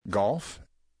golf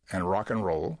and rock and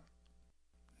roll.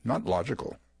 Not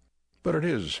logical, but it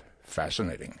is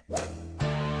fascinating.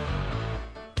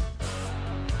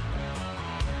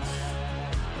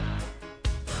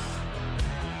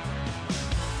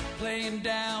 Laying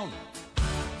down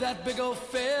that big old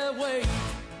fairway.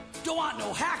 Don't want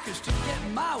no hackers to get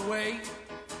in my way.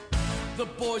 The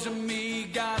boys and me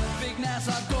got a big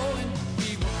Nassau going.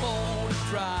 We were born to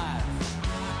drive.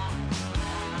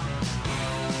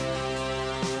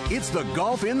 It's the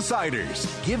Golf Insiders,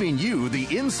 giving you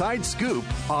the inside scoop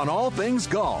on all things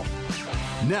golf.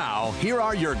 Now, here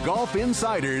are your Golf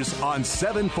Insiders on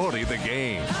 740 The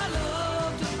Game.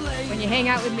 When you hang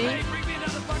out with me, Hey, bring me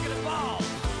another bucket of balls.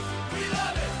 We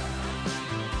love it.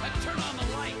 Let's turn on the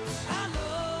lights. I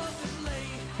love to play.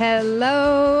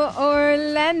 hello,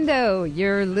 Orlando.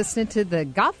 You're listening to the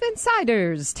Golf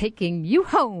Insiders, taking you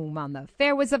home on the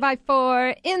fairways of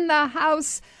I-4 in the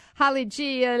house. Holly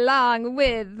G, along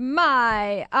with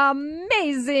my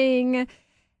amazing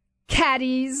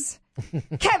caddies,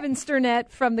 Kevin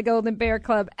Sturnett from the Golden Bear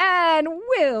Club, and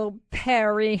Will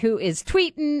Perry, who is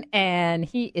tweeting and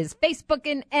he is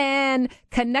Facebooking and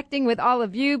connecting with all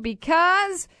of you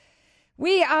because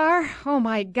we are, oh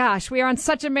my gosh, we are on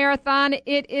such a marathon.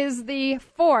 It is the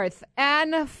fourth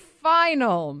and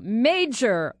final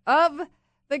major of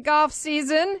the golf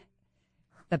season,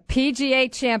 the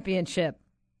PGA Championship.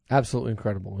 Absolutely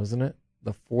incredible, isn't it?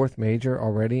 The fourth major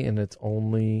already, and it's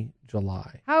only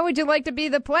July. How would you like to be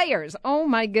the players? Oh,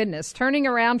 my goodness. Turning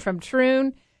around from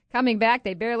Troon, coming back,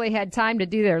 they barely had time to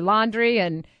do their laundry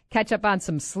and catch up on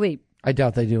some sleep. I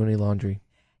doubt they do any laundry.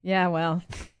 Yeah, well,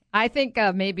 I think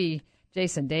maybe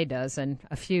Jason Day does, and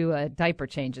a few diaper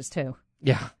changes, too.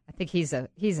 Yeah. I think he's a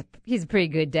pretty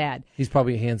good dad. He's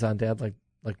probably a hands-on dad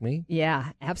like me.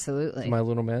 Yeah, absolutely. My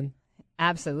little men.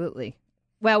 Absolutely.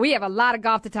 Well, we have a lot of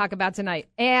golf to talk about tonight.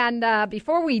 And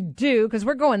before we do, because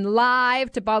we're going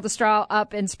live to Baltusrol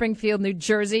up in Springfield, New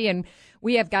Jersey, and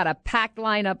we have got a packed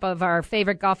lineup of our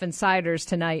favorite Golf Insiders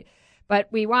tonight. But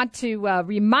we want to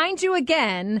remind you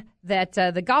again that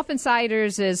the Golf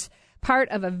Insiders is part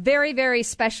of a very, very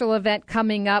special event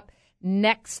coming up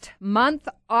next month,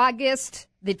 August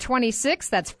the 26th.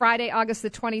 That's Friday, August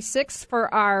the 26th,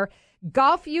 for our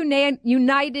Golf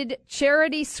United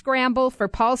Charity Scramble for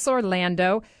Pulse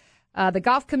Orlando. The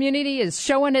golf community is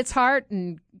showing its heart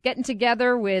and getting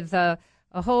together with a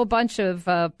whole bunch of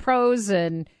pros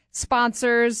and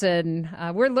sponsors, and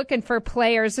we're looking for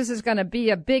players. This is going to be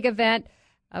a big event.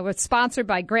 We're sponsored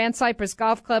by Grand Cypress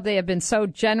Golf Club. They have been so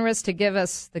generous to give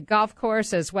us the golf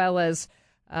course as well as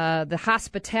the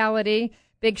hospitality.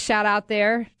 Big shout out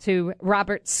there to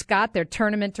Robert Scott, their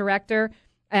tournament director.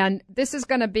 And this is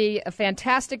going to be a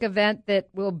fantastic event that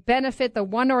will benefit the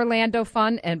One Orlando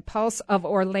Fund and Pulse of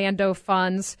Orlando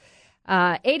funds.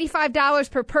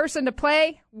 $85 per person to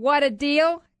play. What a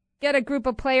deal. Get a group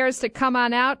of players to come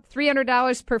on out.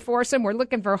 $300 per foursome. We're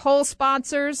looking for whole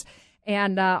sponsors.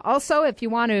 And also, if you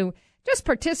want to just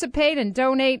participate and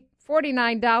donate,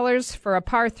 $49 for a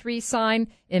par 3 sign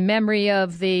in memory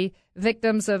of the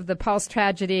victims of the Pulse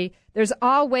tragedy. There's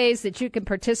all ways that you can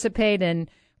participate,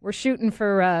 and we're shooting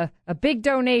for a big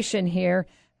donation here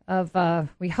of,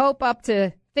 we hope, up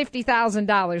to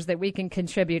 $50,000 that we can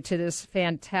contribute to this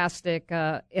fantastic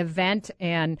event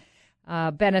and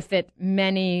benefit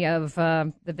many of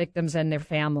the victims and their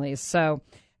families. So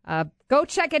go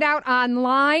check it out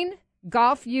online,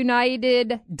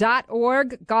 golfunited.org,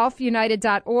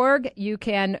 golfunited.org. You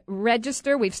can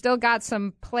register. We've still got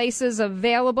some places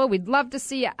available. We'd love to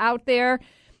see you out there.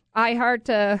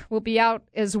 iHeart will be out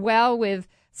as well with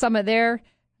some of their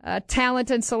talent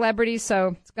and celebrities,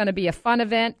 so it's going to be a fun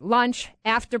event. Lunch,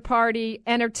 after party,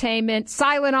 entertainment,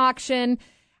 silent auction.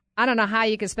 I don't know how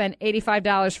you can spend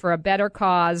 $85 for a better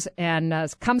cause, and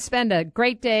come spend a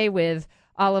great day with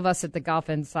all of us at the Golf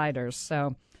Insiders.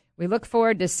 So we look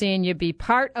forward to seeing you be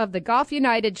part of the Golf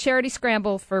United Charity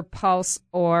Scramble for Pulse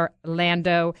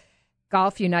Orlando,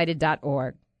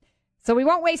 golfunited.org. So we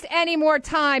won't waste any more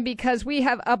time because we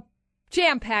have a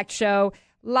jam-packed show.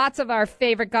 Lots of our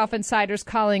favorite Golf Insiders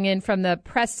calling in from the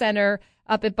press center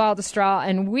up at Baltusrol.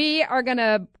 And we are going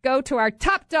to go to our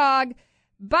top dog,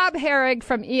 Bob Harig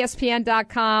from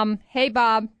ESPN.com. Hey,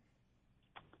 Bob.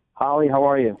 Holly, how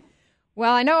are you?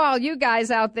 Well, I know all you guys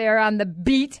out there on the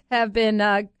beat have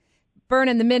been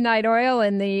burning the midnight oil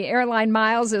and the airline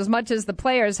miles as much as the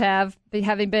players have,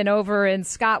 having been over in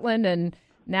Scotland and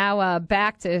now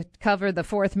back to cover the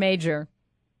fourth major.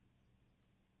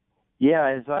 Yeah,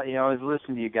 as I was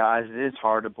listening to you guys, it is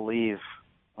hard to believe.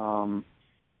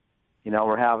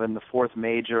 We're having the fourth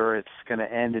major. It's going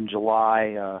to end in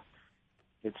July.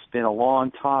 it's been a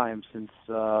long time since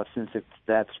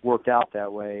that's worked out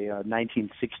that way.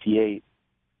 1968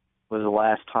 was the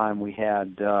last time we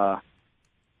had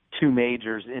two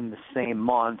majors in the same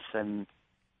month, and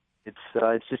it's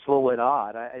just a little bit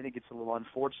odd. I think it's a little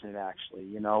unfortunate, actually.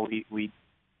 You know, we'd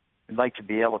like to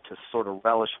be able to sort of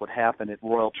relish what happened at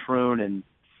Royal Troon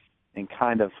and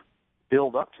kind of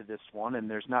build up to this one, and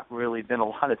there's not really been a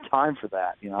lot of time for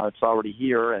that. You know, it's already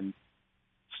here and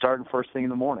starting first thing in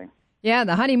the morning. Yeah,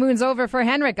 the honeymoon's over for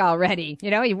Henrik already.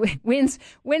 You know, he wins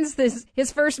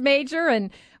his first major, and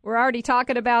we're already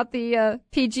talking about the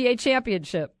PGA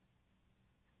Championship.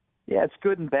 Yeah, it's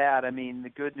good and bad. I mean, the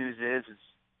good news is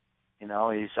you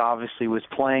know, he's obviously was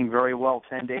playing very well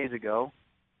 10 days ago,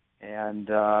 and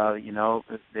you know,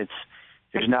 there's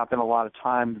not been a lot of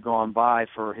time gone by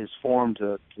for his form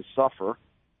to suffer.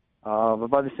 But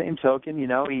by the same token, you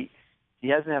know, he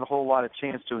hasn't had a whole lot of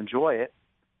chance to enjoy it.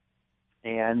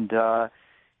 And,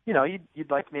 you know,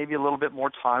 you'd like maybe a little bit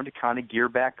more time to kind of gear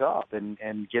back up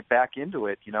and get back into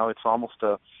it. You know, it's almost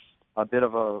a bit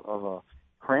of a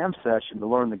cram session to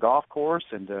learn the golf course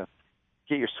and to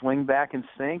get your swing back in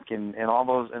sync and all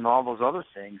those other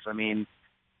things. I mean,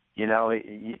 you know,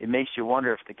 it makes you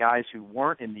wonder if the guys who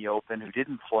weren't in the Open, who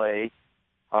didn't play,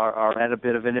 are at a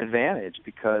bit of an advantage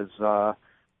because,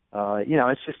 you know,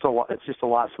 it's just a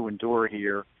lot to endure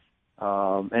here.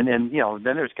 And then, you know,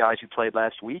 then there's guys who played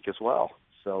last week as well.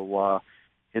 So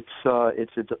it's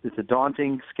a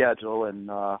daunting schedule,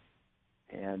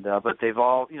 but they've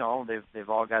all, you know, they've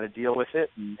all got to deal with it,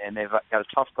 and they've got a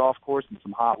tough golf course and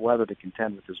some hot weather to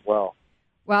contend with as well.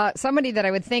 Well, somebody that I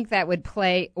would think that would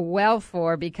play well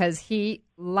for, because he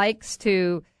likes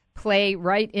to play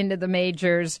right into the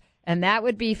majors, and that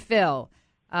would be Phil.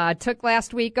 Took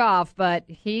last week off, but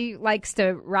he likes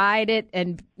to ride it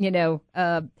and, you know,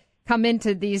 come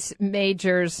into these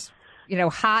majors, you know,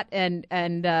 hot and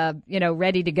you know,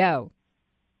 ready to go.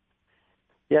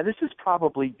 Yeah, this is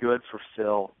probably good for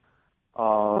Phil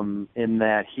in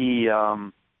that he,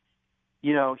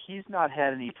 you know, he's not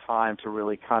had any time to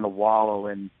really kind of wallow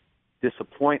in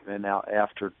disappointment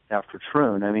after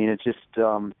Troon. I mean, it just, you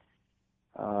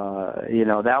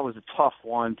know, that was a tough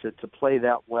one to play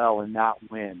that well and not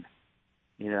win.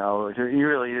 You know, it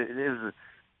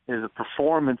is a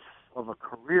performance of a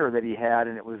career that he had,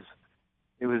 and it was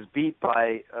beat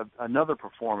by another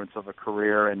performance of a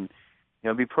career, and you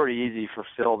know, it'd be pretty easy for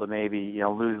Phil to maybe, you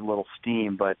know, lose a little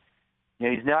steam, but you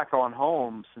know, he's not gone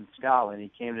home since Scotland. He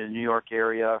came to the New York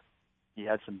area. He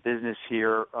had some business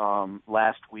here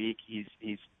last week. He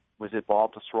was at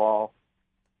Baltusrol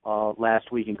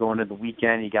last week, and going into the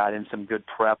weekend, he got in some good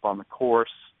prep on the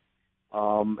course.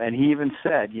 And he even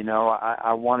said, you know,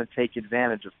 I want to take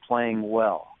advantage of playing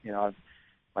well. You know,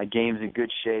 my game's in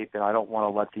good shape, and I don't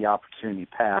want to let the opportunity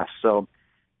pass. So,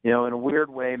 you know, in a weird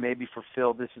way, maybe for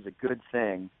Phil, this is a good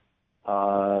thing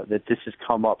that this has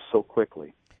come up so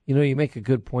quickly. You know, you make a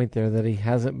good point there that he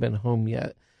hasn't been home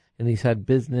yet, and he's had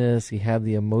business. He had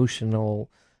the emotional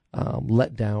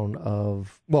letdown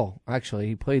of, well, actually,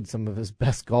 he played some of his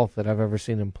best golf that I've ever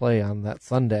seen him play on that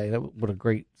Sunday. What a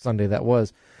great Sunday that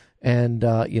was. And,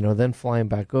 you know, then flying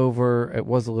back over, it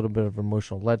was a little bit of an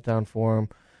emotional letdown for him.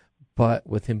 But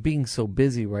with him being so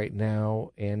busy right now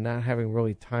and not having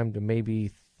really time to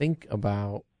maybe think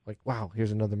about, like, wow,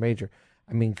 here's another major.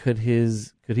 I mean, could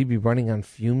he be running on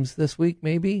fumes this week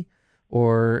maybe?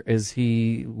 Or is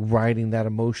he riding that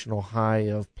emotional high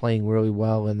of playing really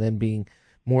well and then being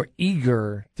more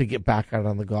eager to get back out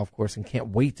on the golf course and can't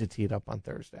wait to tee it up on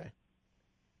Thursday?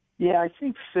 Yeah, I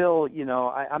think Phil, you know,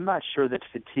 I'm not sure that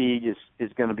fatigue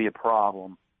is going to be a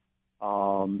problem.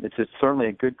 It's certainly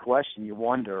a good question. You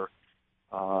wonder.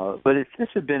 But if this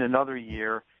had been another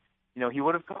year, you know, he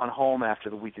would have gone home after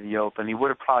the week of the Open. He would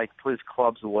have probably put his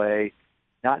clubs away,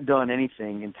 not done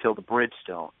anything until the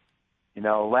Bridgestone. You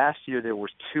know, last year there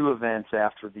was 2 events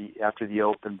after the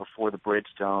Open before the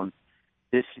Bridgestone.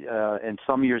 And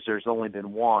some years there's only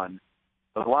been 1.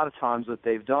 But a lot of times what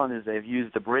they've done is they've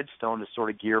used the Bridgestone to sort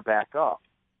of gear back up.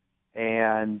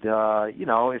 And, you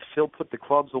know, if Phil put the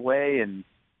clubs away and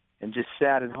just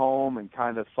sat at home and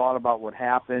kind of thought about what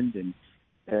happened and,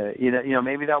 you know,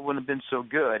 maybe that wouldn't have been so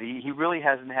good. He really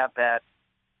hasn't had that,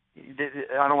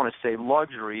 I don't want to say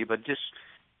luxury, but just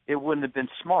it wouldn't have been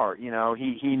smart. You know,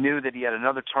 he knew that he had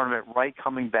another tournament right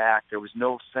coming back. There was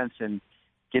no sense in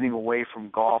getting away from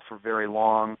golf for very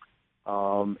long.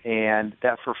 And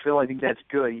that for Phil, I think that's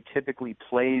good. He typically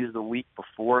plays the week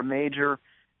before a major.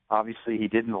 Obviously, he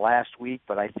didn't last week,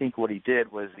 but I think what he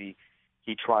did was he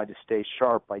tried to stay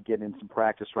sharp by getting in some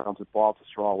practice rounds at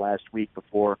Baltusrol last week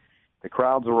before the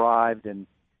crowds arrived, and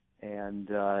And,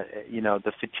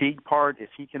 the fatigue part, if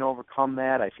he can overcome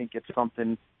that, I think it's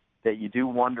something that you do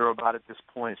wonder about at this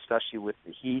point, especially with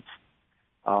the heat.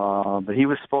 But he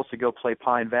was supposed to go play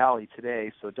Pine Valley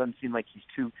today, so it doesn't seem like he's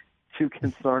too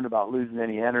concerned about losing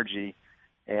any energy.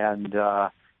 And,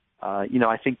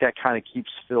 I think that kind of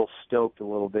keeps Phil stoked a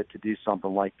little bit to do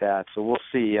something like that. So we'll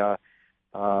see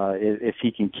if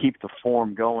he can keep the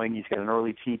form going. He's got an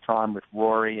early tee time with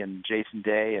Rory and Jason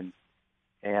Day,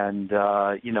 and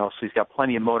so he's got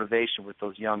plenty of motivation with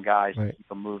those young guys to keep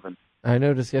them moving. I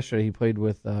noticed yesterday he played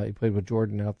with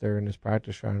Jordan out there in his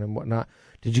practice round and whatnot.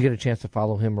 Did you get a chance to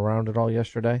follow him around at all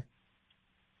yesterday?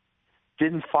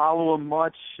 Didn't follow him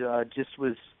much. Just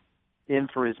was in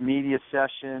for his media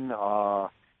session.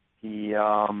 He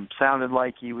sounded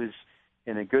like he was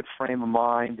in a good frame of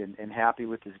mind and happy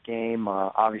with his game.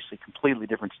 Obviously, completely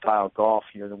different style of golf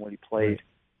here than what he played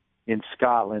in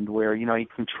Scotland, where he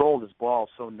controlled his ball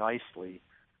so nicely.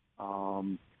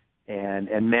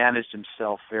 And managed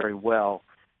himself very well.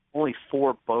 Only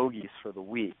 4 bogeys for the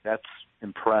week. That's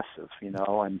impressive,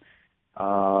 and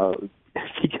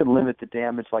if he can limit the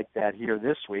damage like that here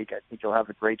this week, I think he'll have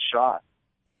a great shot.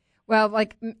 Well,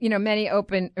 many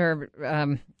open or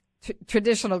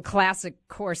traditional classic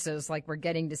courses like we're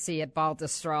getting to see at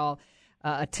Baltusrol,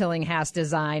 a Tillinghast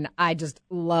design. I just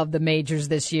love the majors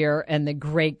this year and the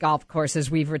great golf courses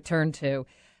we've returned to.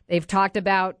 They've talked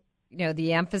about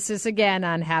the emphasis again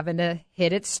on having to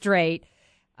hit it straight.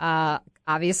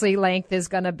 Obviously, length is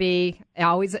going to be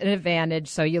always an advantage.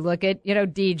 So you look at,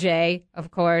 DJ,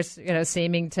 of course,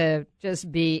 seeming to just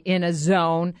be in a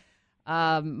zone,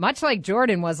 much like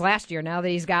Jordan was last year, now that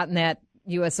he's gotten that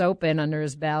U.S. Open under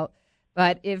his belt.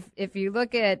 But if you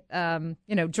look at,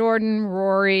 Jordan,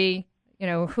 Rory,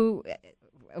 who,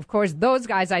 of course, those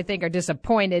guys I think are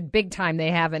disappointed big time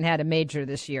they haven't had a major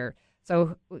this year.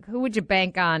 So who would you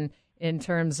bank on in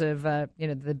terms of, the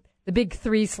big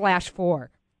 3/4?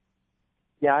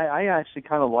 Yeah, I actually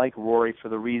kind of like Rory for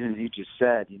the reasons you just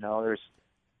said. I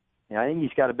think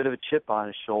he's got a bit of a chip on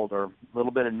his shoulder, a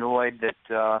little bit annoyed that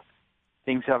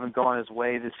things haven't gone his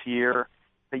way this year,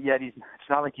 but yet it's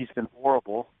not like he's been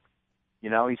horrible.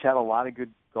 He's had a lot of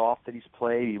good golf that he's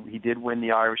played. He did win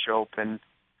the Irish Open.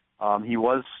 He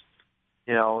was,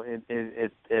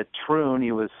 at Troon,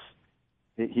 he was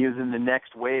in the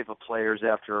next wave of players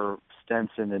after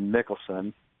Stenson and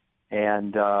Mickelson,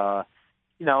 and I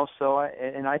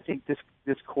think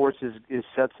this course is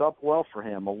sets up well for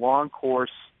him. A long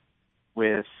course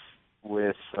with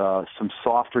some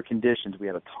softer conditions. We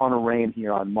had a ton of rain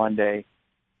here on Monday,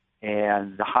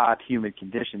 and the hot, humid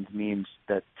conditions means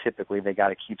that typically they got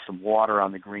to keep some water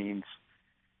on the greens.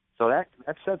 So that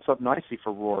sets up nicely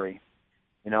for Rory,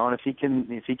 and if he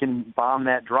can bomb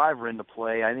that driver into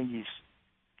play, I think he's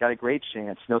got a great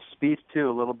chance. Spieth too,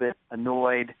 a little bit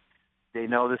annoyed. They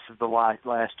know this is the last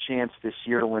chance this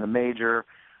year to win a major.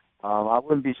 I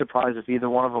wouldn't be surprised if either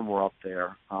one of them were up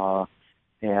there.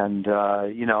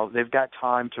 They've got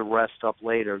time to rest up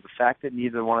later. The fact that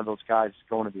neither one of those guys is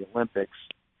going to the Olympics,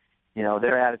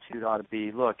 their attitude ought to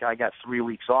be, look, I got 3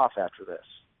 weeks off after this.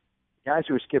 Guys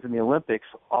who are skipping the Olympics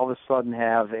all of a sudden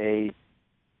have an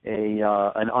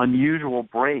unusual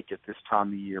break at this time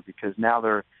of year because now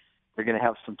they're going to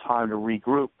have some time to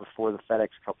regroup before the FedEx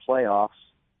Cup playoffs.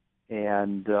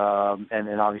 And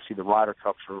then obviously the Ryder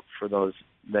Cup for those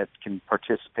that can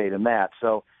participate in that.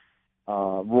 So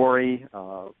Rory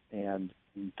and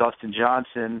Dustin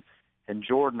Johnson and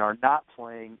Jordan are not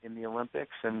playing in the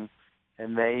Olympics, and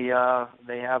they have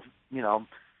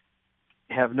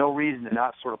have no reason to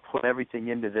not sort of put everything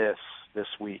into this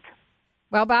week.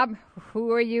 Well, Bob,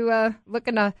 who are you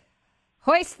looking to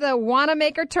hoist the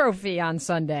Wanamaker Trophy on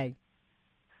Sunday?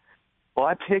 Well,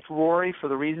 I picked Rory for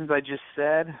the reasons I just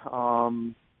said,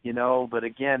 but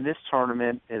again, this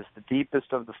tournament is the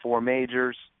deepest of the 4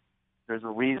 majors. There's a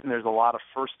reason there's a lot of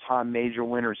first-time major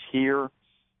winners here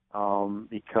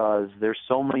because there's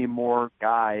so many more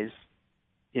guys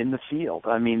in the field.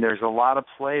 I mean, there's a lot of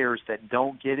players that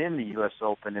don't get in the U.S.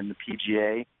 Open and the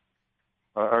PGA,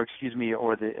 or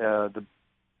the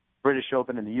British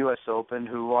Open and the U.S. Open,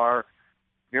 who are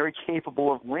very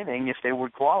capable of winning if they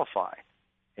would qualify.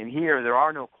 And here, there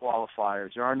are no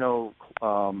qualifiers. There are no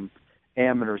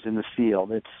amateurs in the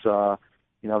field. It's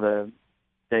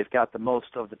they've got the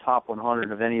most of the top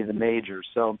 100 of any of the majors.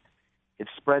 So it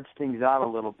spreads things out a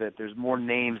little bit. There's more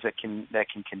names that can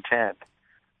contend.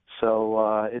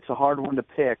 So it's a hard one to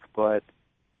pick, but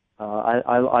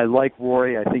I like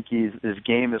Rory. I think his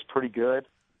game is pretty good.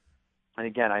 And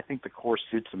again, I think the course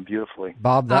suits him beautifully.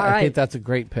 Bob, I think that's a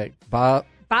great pick. Bob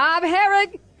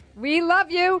Herrig, we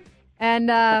love you. And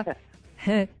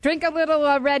Drink a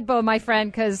little Red Bull, my friend,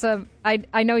 because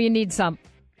I know you need some.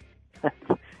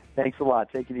 Thanks a lot.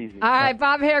 Take it easy. All right,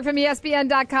 Bob Herrick from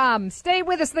ESPN.com. Stay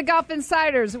with us, the Golf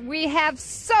Insiders. We have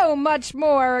so much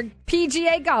more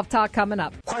PGA golf talk coming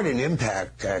up. Quite an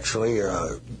impact, actually,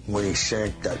 when he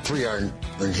sank that 3-iron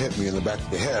and hit me in the back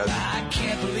of the head. I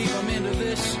can't believe I'm into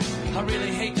this. I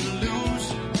really hate to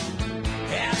lose.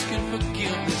 Asking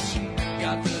forgiveness.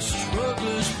 Got the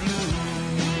struggler's blues.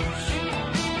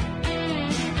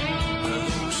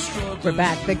 We're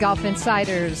back, the Golf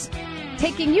Insiders,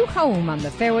 taking you home on the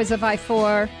fairways of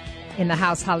I-4. In the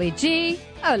house, Holly G,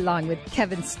 along with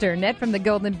Kevin Sternett from the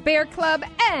Golden Bear Club,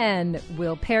 and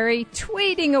Will Perry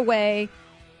tweeting away.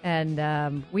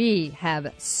 And we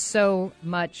have so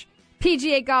much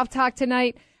PGA golf talk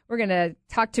tonight. We're going to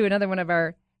talk to another one of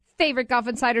our favorite Golf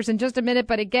Insiders in just a minute.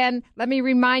 But again, let me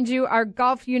remind you, our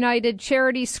Golf United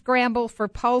charity scramble for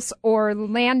Pulse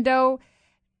Orlando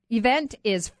event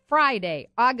is Friday,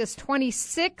 August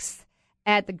 26th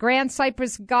at the Grand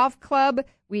Cypress Golf Club.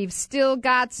 We've still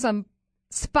got some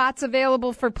spots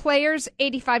available for players,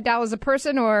 $85 a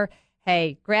person, or,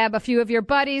 hey, grab a few of your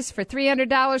buddies for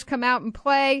 $300, come out and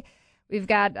play. We've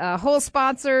got whole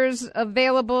sponsors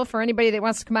available for anybody that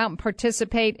wants to come out and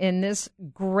participate in this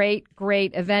great,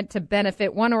 great event to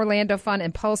benefit One Orlando Fund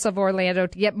and Pulse of Orlando.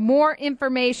 To get more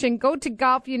information, go to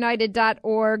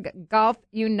golfunited.org,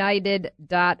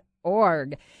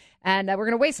 golfunited.org. And we're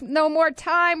going to waste no more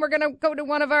time. We're going to go to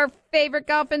one of our favorite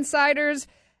Golf Insiders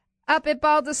up at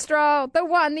Baltusrol, the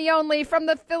one, the only, from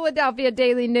the Philadelphia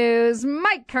Daily News,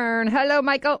 Mike Kern. Hello,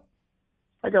 Michael.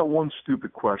 I got one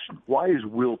stupid question. Why is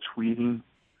Will tweeting?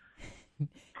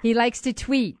 He likes to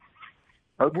tweet.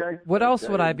 Okay. What else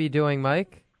would I be doing,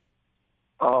 Mike?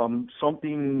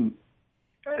 Something.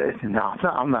 No,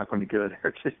 I'm not going to go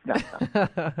there. No.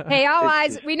 Hey,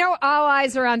 we know all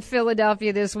eyes are on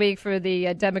Philadelphia this week for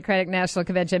the Democratic National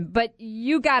Convention, but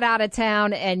you got out of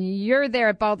town and you're there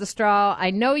at Baltusrol. I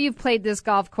know you've played this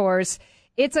golf course.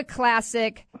 It's a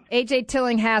classic. A.J.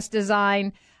 Tillinghast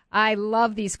design. I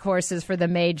love these courses for the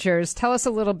majors. Tell us a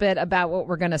little bit about what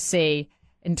we're going to see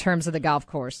in terms of the golf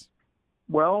course.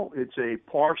 Well, it's a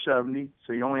par 70,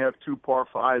 so you only have 2 par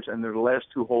 5s, and they're the last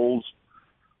 2 holes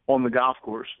on the golf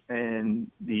course.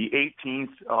 And the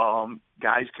 18th,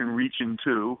 guys can reach in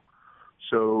 2,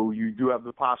 so you do have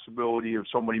the possibility of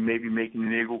somebody maybe making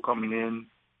an eagle coming in,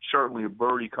 certainly a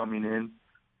birdie coming in.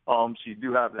 So you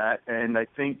do have that, and I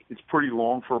think it's pretty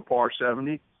long for a par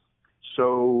 70.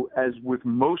 So as with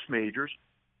most majors,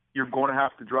 you're going to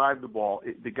have to drive the ball.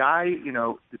 The guy,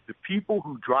 the people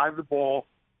who drive the ball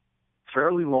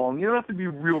fairly long, you don't have to be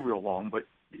real long, but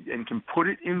and can put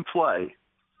it in play,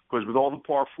 because with all the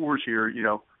par 4s here,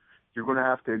 you're going to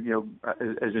have to,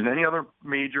 as in any other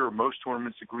major or most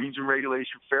tournaments, the greens and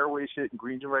regulation, fairways hit and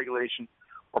greens and regulation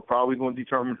are probably going to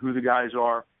determine who the guys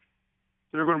are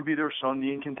that are going to be there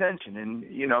Sunday in contention. And,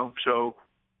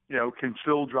 can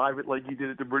Phil drive it like he did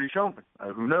at the British Open?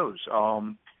 Who knows?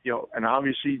 And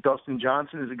obviously Dustin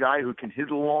Johnson is a guy who can hit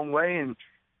it a long way, and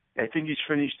I think he's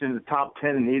finished in the top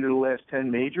 10 in 8 of the last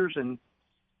 10 majors. And,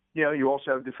 you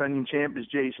also have defending champ is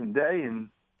Jason Day, and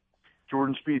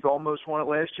Jordan Spieth almost won it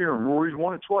last year, and Rory's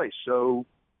won it twice. So,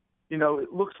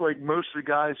 it looks like most of the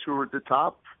guys who are at the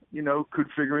top,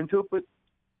 could figure into it. But,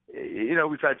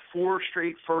 we've had 4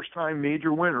 straight first-time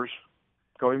major winners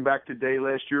going back to Day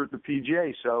last year at the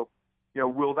PGA. So,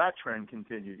 will that trend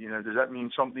continue? Does that mean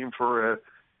something for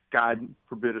God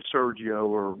forbid, a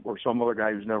Sergio or some other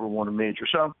guy who's never won a major?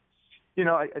 So,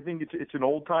 I think it's an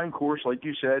old-time course. Like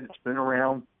you said, it's been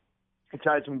around. It's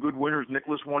had some good winners.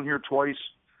 Nicklaus won here twice.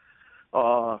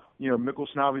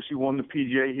 Mickelson obviously won the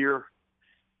PGA here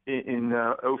in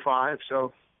 05.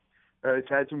 So, it's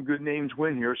had some good names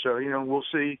win here. So, we'll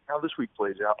see how this week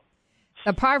plays out.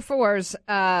 The par 4s,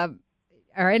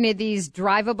 are any of these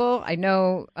drivable? I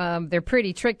know they're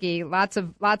pretty tricky, lots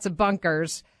of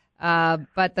bunkers,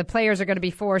 but the players are going to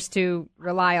be forced to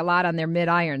rely a lot on their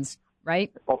mid-irons,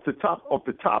 right? Off the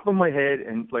top of my head,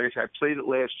 and like I said, I played it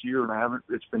last year, and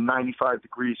it's been 95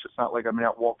 degrees, so it's not like I'm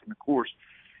out walking the course.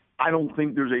 I don't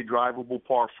think there's a drivable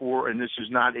par 4, and this is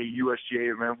not a USGA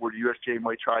event where the USGA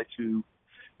might try to,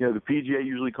 the PGA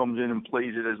usually comes in and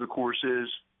plays it as the course is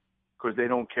because they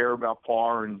don't care about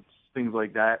par and things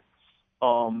like that.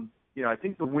 I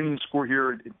think the winning score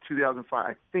here in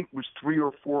 2005, was 3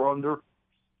 or 4 under,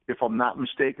 if I'm not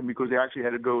mistaken, because they actually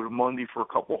had to go to Monday for a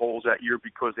couple holes that year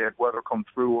because they had weather come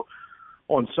through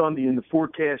on Sunday. And the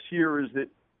forecast here is that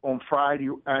on Friday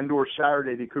and or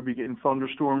Saturday, they could be getting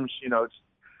thunderstorms. It's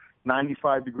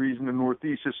 95 degrees in the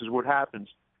Northeast. This is what happens.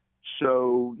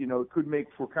 So, it could make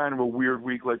for kind of a weird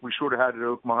week like we sort of had at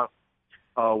Oakmont.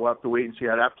 We'll have to wait and see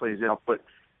how that plays out. But,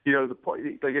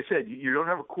 like I said, you don't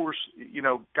have a course,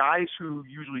 guys who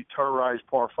usually terrorize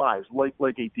par fives, like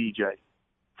a DJ,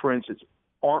 for instance,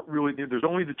 aren't really, there's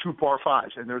only the 2 par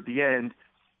fives, and they're at the end,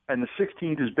 and the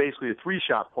 16th is basically a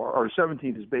 3-shot par, or the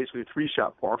 17th is basically a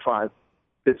 3-shot par 5.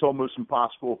 It's almost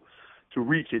impossible to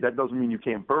reach it. That doesn't mean you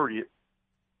can't birdie it.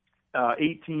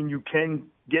 18, you can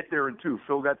get there in 2.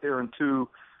 Phil got there in 2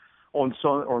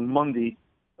 on Monday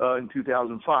in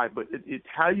 2005. But it's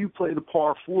how you play the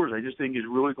par 4s, I just think is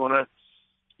really going to,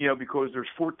 because there's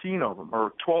 14 of them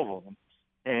or 12 of them.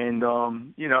 And,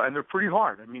 and they're pretty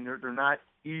hard. I mean, they're not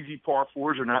easy par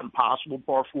 4s. They're not impossible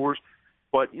par 4s.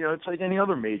 But, it's like any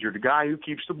other major. The guy who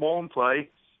keeps the ball in play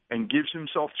and gives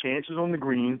himself chances on the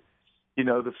green,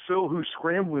 the Phil who's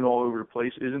scrambling all over the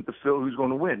place isn't the Phil who's going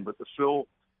to win, but the Phil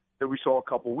that we saw a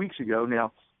couple of weeks ago.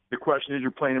 Now, the question is,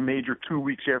 you're playing a major 2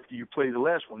 weeks after you play the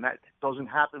last one. That doesn't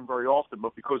happen very often,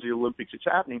 but because of the Olympics, it's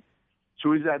happening.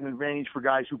 So is that an advantage for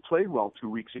guys who played well 2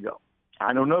 weeks ago?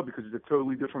 I don't know, because it's a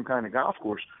totally different kind of golf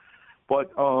course.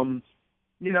 But,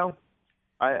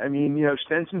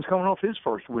 Stenson's coming off his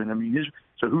first win.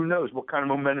 So who knows what kind of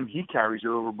momentum he carries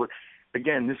over. But,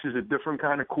 again, this is a different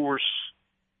kind of course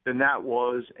than that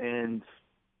was. And,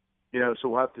 so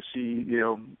we'll have to see,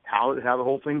 how the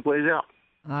whole thing plays out.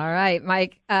 All right,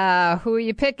 Mike, who are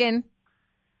you picking?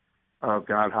 Oh,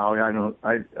 God, Holly, I don't.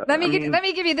 Let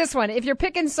me give you this one. If you're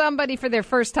picking somebody for their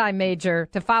first-time major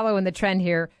to follow in the trend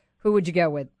here, who would you go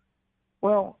with?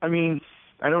 Well, I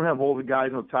don't have all the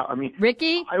guys on top.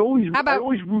 Ricky? I always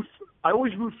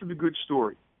root for the good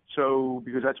story. So,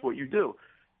 because that's what you do.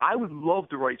 I would love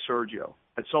to write Sergio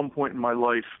at some point in my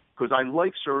life because I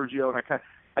like Sergio, and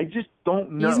I just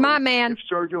don't know. He's my man. If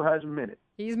Sergio has a minute.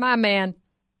 He's my man.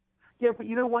 Yeah, but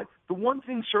you know what? The one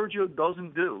thing Sergio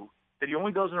doesn't do that he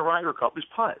only does in a Ryder Cup is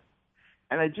putt.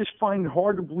 And I just find it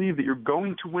hard to believe that you're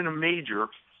going to win a major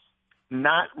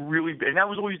not really, and that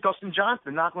was always Dustin Johnson.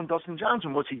 The knock on Dustin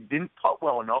Johnson was he didn't putt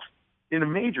well enough in a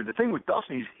major. The thing with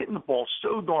Dustin, he's hitting the ball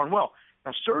so darn well.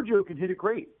 Now, Sergio can hit it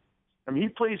great. He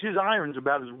plays his irons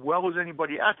about as well as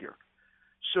anybody out here.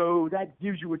 So that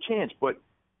gives you a chance. But,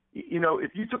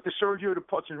 if you took the Sergio to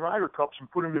putts in Ryder Cups and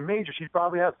put him in majors, he'd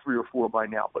probably have 3 or 4 by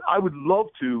now. But I would love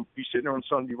to be sitting there on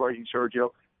Sunday writing Sergio.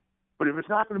 But if it's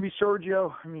not going to be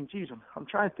Sergio, I'm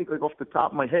trying to think off the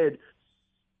top of my head,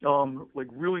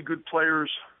 really good players.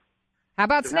 How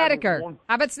about Snedeker?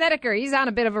 He's on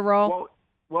a bit of a roll.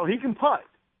 Well, he can putt.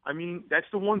 That's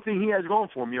the one thing he has going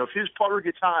for him. If his putter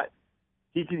gets hot,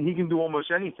 he can do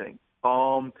almost anything.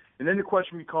 And then the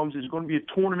question becomes: is it going to be a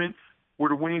tournament where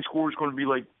the winning score is going to be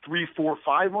like 3, 4,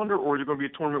 5 under, or is it going to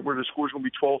be a tournament where the score is going to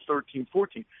be 12, 13,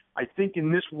 14? I think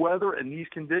in this weather and these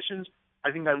conditions, I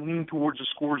lean towards the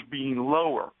scores being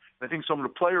lower. I think some of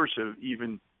the players have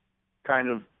even kind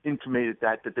of intimated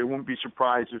that they wouldn't be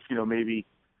surprised if, maybe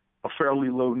a fairly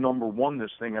low number won this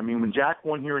thing. When Jack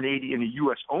won here in 80 in the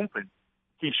U.S. Open,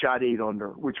 he shot 8 under,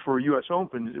 which for a U.S.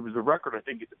 Open, it was the record, I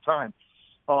think, at the time.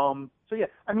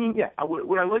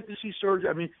 Would I like to see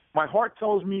Sergio? My heart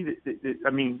tells me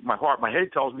my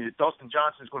head tells me that Dustin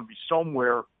Johnson is going to be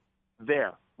somewhere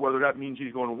there. Whether that means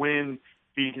he's going to win,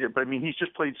 but he's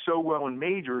just played so well in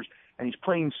majors, and he's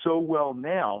playing so well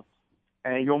now.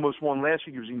 And he almost won last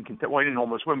week. He was in contention. Well, he didn't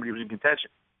almost win, but he was in contention.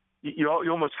 You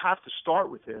almost have to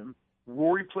start with him.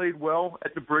 Rory played well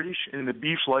at the British in the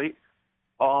B flight.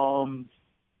 All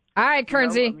right,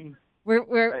 Kernsey. We're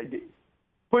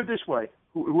put it this way: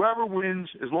 whoever wins,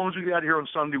 as long as we get out of here on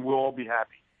Sunday, we'll all be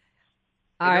happy.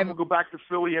 And then we'll go back to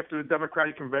Philly after the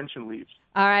Democratic Convention leaves.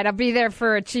 All right, I'll be there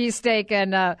for a cheesesteak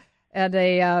and a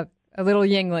little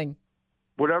Yingling.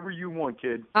 Whatever you want,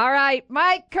 kid. All right.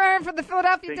 Mike Kern from the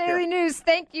Philadelphia Daily News,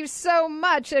 thank you so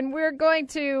much. And we're going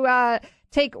to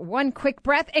take one quick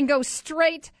breath and go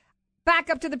straight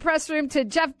back up to the press room to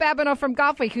Jeff Babineau from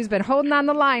Golf Week, who's been holding on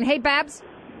the line. Hey, Babs.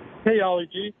 Hey, Ollie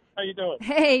G. How you doing?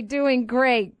 Hey, doing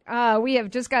great. We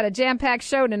have just got a jam-packed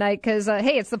show tonight because,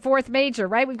 it's the 4th major,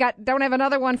 right? Don't have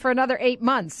another one for another 8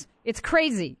 months. It's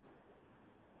crazy.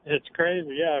 It's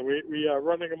crazy, yeah. We are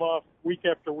running them off week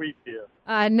after week here.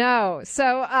 I know.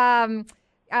 So tell me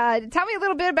a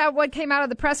little bit about what came out of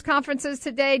the press conferences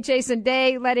today. Jason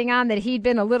Day letting on that he'd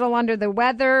been a little under the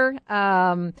weather,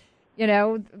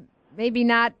 maybe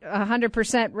not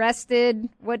 100% rested.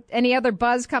 Any other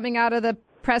buzz coming out of the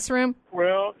press room?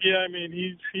 Well, yeah,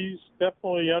 he's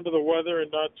definitely under the weather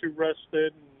and not too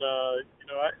rested.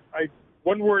 And,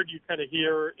 one word you kind of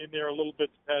hear in there a little bit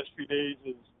the past few days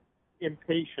is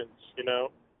impatience,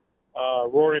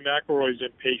 Rory McIlroy's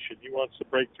impatient. He wants to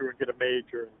break through and get a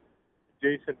major.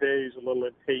 Jason Day is a little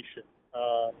impatient.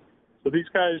 So these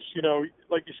guys, you know,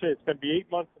 like you say, it's going to be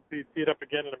 8 months until you tee it up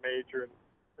again in a major. And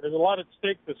there's a lot at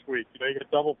stake this week. You know, you get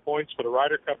double points for the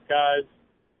Ryder Cup guys.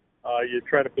 You're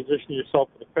trying to position yourself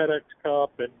for the FedEx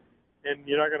Cup, and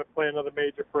you're not going to play another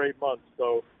major for 8 months.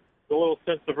 So there's a little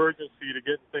sense of urgency to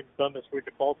get things done this week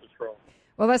at Baltusrol.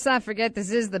 Well, let's not forget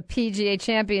this is the PGA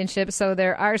Championship, so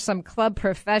there are some club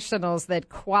professionals that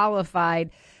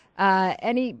qualified.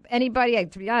 Anybody?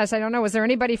 To be honest, I don't know. Was there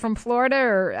anybody from Florida,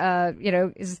 or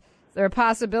is there a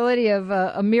possibility of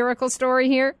a miracle story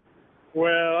here?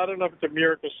 Well, I don't know if it's a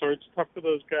miracle story. It's tough for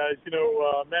those guys. You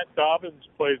know, Matt Dobbins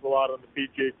plays a lot on the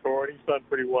PGA Tour, and he's done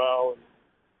pretty well.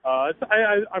 And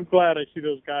I'm glad I see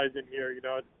those guys in here. You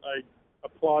know, I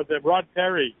applaud them. Rod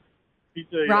Perry. He's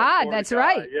a Rod, Florida that's guy.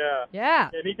 right. Yeah.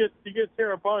 And he gets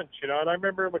here a bunch, you know. And I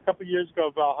remember him a couple of years ago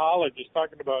at Valhalla just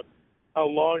talking about how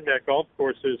long that golf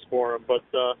course is for him. But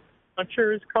I'm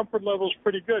sure his comfort level is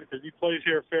pretty good because he plays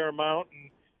here a fair amount. And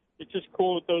it's just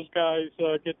cool that those guys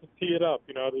get to tee it up.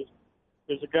 You know,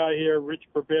 there's a guy here, Rich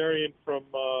Barbarian from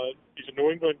he's a New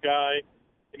England guy,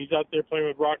 and he's out there playing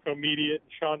with Rocco Mediate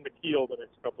and Sean McKeel the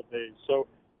next couple of days. So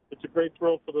it's a great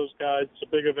thrill for those guys. It's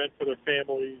a big event for their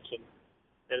families, and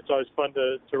it's always fun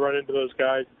to run into those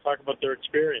guys and talk about their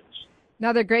experience.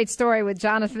 Another great story with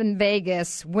Jonathan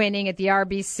Vegas winning at the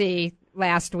RBC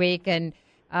last week and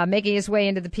making his way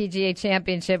into the PGA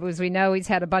Championship. As we know, he's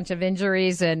had a bunch of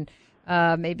injuries and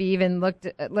maybe even looked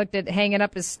at hanging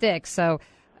up his stick. So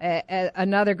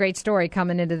another great story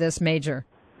coming into this major.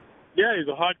 Yeah, he's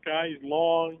a hot guy. He's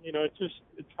long. You know, it's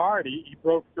hard. He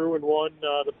broke through and won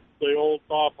the old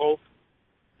Bob Hope.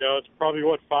 You know, it's probably,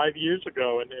 5 years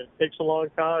ago, and it takes a long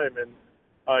time. And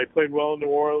he played well in New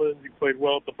Orleans. He played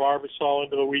well at the Barbasol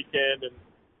into the weekend,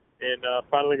 and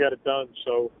finally got it done.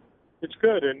 So it's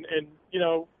good. And you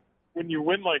know, when you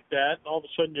win like that, and all of a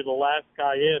sudden you're the last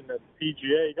guy in at the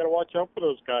PGA, you got to watch out for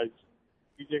those guys.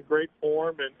 He's in great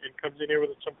form and comes in here with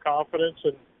some confidence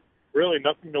and really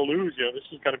nothing to lose. You know, this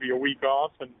is going to be a week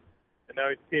off, and now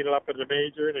he's teeing it up at the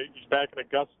major, and he's back in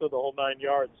Augusta, the whole 9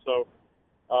 yards. So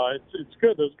it's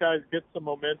good. Those guys get some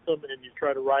momentum, and you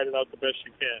try to ride it out the best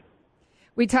you can.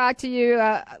 We talked to you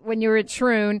when you were at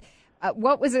Troon.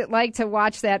 What was it like to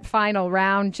watch that final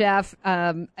round, Jeff?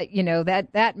 You know,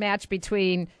 that match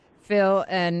between Phil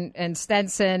and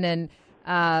Stenson, and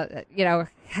you know,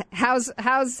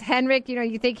 how's Henrik? You know,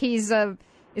 you think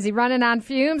is he running on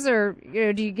fumes, or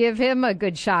do you give him a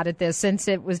good shot at this since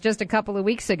it was just a couple of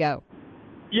weeks ago?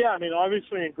 Yeah, I mean,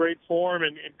 obviously in great form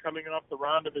and coming off the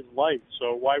round of his life,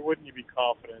 so why wouldn't you be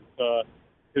confident?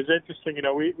 It was interesting, you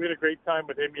know, we had a great time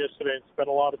with him yesterday and spent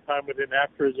a lot of time with him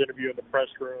after his interview in the press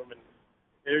room, and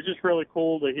it was just really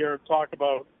cool to hear him talk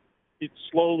about it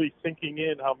slowly sinking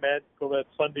in how magical that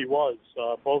Sunday was,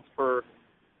 both for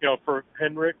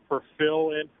Henrik, for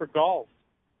Phil, and for golf.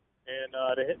 And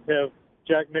to have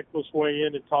Jack Nicklaus weigh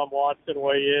in and Tom Watson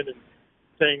weigh in and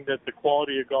saying that the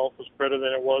quality of golf was better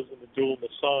than it was in the Duel in the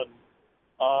Sun.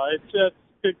 It's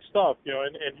big stuff, you know.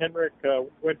 And Henrik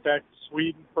went back to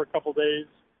Sweden for a couple of days.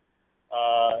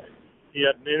 He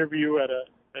had an interview at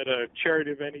a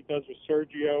charity event he does with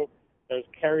Sergio that was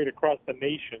carried across the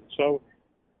nation. So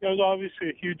it was obviously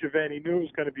a huge event. He knew it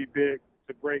was going to be big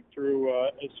to break through a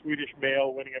Swedish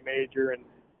male winning a major, and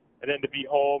then to be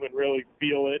home and really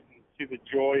feel it and see the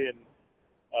joy and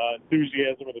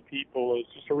enthusiasm of the people is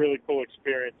just a really cool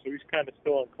experience. So he's kind of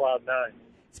still on cloud nine.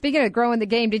 Speaking of growing the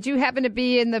game, did you happen to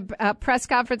be in the press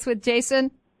conference with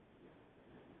Jason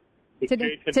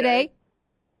today?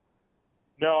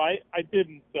 No, I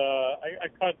didn't. I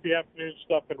caught the afternoon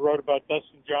stuff and wrote about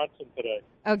Dustin Johnson today.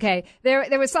 Okay,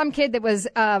 there was some kid that was,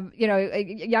 a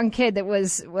young kid that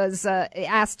was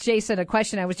asked Jason a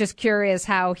question. I was just curious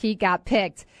how he got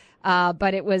picked.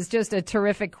 But it was just a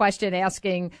terrific question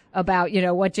asking about,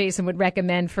 what Jason would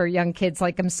recommend for young kids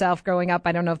like himself growing up.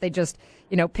 I don't know if they just,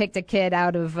 picked a kid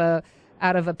out of a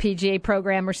PGA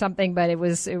program or something, but it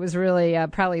was really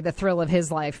probably the thrill of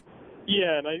his life.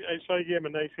 Yeah, and I saw you gave him a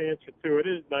nice answer too. It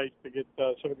is nice to get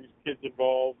some of these kids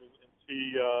involved and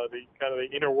see the kind of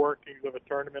the inner workings of a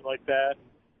tournament like that.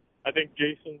 I think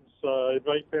Jason's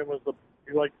advice to him was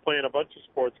he liked playing a bunch of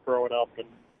sports growing up, and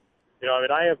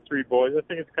I have three boys. I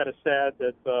think it's kind of sad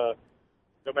that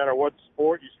no matter what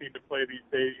sport you seem to play these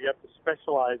days, you have to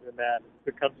specialize in that.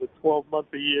 It becomes a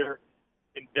 12-month-a-year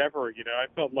endeavor. I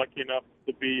felt lucky enough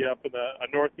to be up in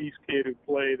a Northeast kid who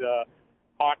played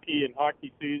hockey and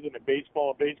hockey season and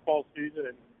baseball season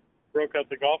and broke out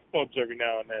the golf clubs every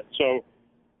now and then. So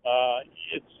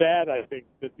it's sad, I think,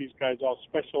 that these guys all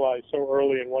specialize so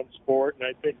early in one sport. And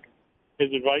I think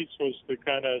his advice was to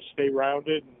kind of stay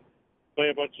rounded and play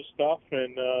a bunch of stuff,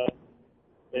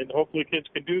 and hopefully kids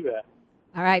can do that.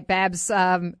 All right, Babs,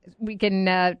 we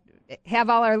can have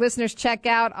all our listeners check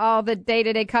out all the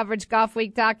day-to-day coverage,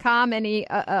 golfweek.com. Any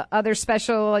other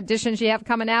special editions you have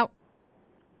coming out?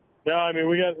 No, I mean,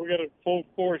 we got a full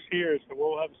force here, so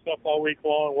we'll have stuff all week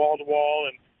long, wall to wall,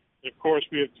 and of course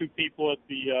we have two people at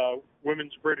the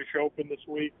Women's British Open this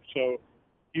week, so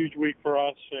huge week for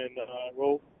us, and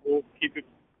we'll keep it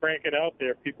cranking out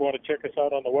there. People want to check us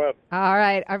out on the web. All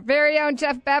right, our very own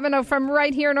Jeff Babineau from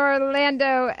right here in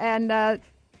Orlando, and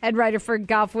head writer for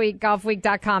Golf Week,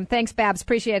 golfweek.com. Thanks, Babs.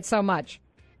 Appreciate it so much.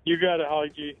 You got it,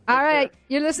 Holly G. All right.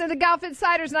 You're listening to Golf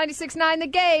Insiders 96.9 The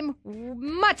Game.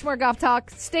 Much more golf talk.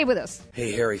 Stay with us.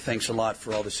 Hey, Harry, thanks a lot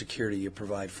for all the security you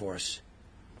provide for us.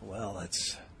 Well,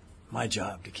 it's my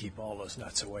job to keep all those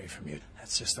nuts away from you.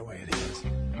 That's just the way it is.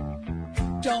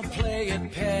 Don't play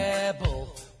at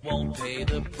Pebble, won't pay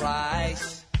the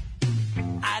price.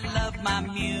 I love my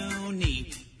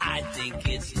Muni, I think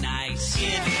it's nice.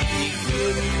 It'd be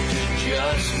good to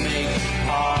just make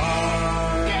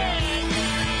par.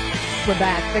 We're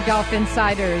back, the Golf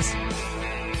Insiders,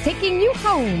 taking you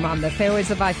home on the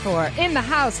fairways of I-4. In the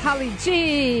house, Holly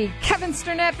G, Kevin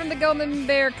Sternett from the Golden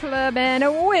Bear Club, and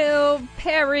Will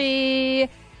Perry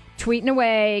tweeting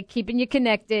away, keeping you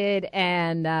connected.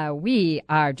 And we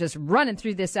are just running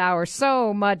through this hour.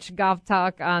 So much golf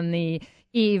talk on the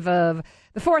eve of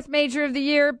the fourth major of the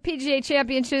year, PGA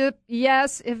Championship.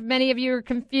 Yes, if many of you are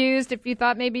confused, if you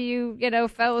thought maybe you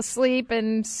fell asleep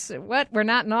and what, we're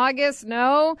not in August?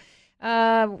 No.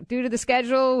 Due to the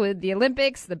schedule with the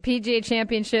Olympics, the PGA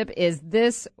Championship is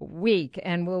this week.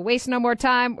 And we'll waste no more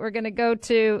time. We're going to go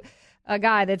to a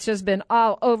guy that's just been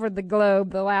all over the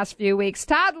globe the last few weeks.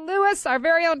 Todd Lewis, our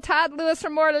very own Todd Lewis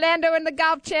from Orlando in the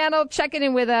Golf Channel, checking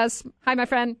in with us. Hi, my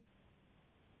friend.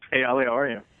 Hey, Ollie, how are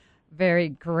you? Very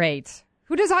great.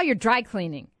 Who does all your dry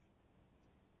cleaning?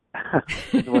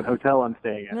 What hotel I'm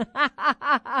staying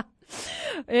at.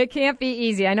 It can't be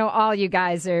easy. I know all you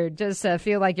guys are just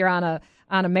feel like you're on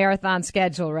a marathon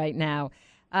schedule right now.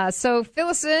 So fill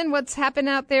us in. What's happened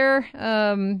out there?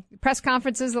 Press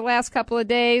conferences the last couple of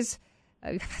days.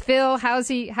 Phil, how's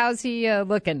he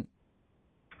looking?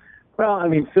 Well, I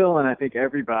mean, Phil and I think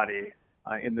everybody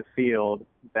in the field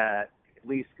that at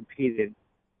least competed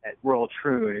at Royal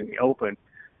Troon in the Open,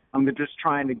 they're just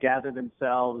trying to gather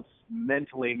themselves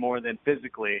mentally more than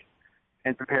physically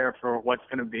and prepare for what's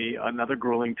going to be another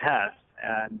grueling test.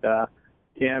 And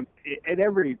at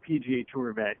every PGA Tour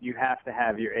event, you have to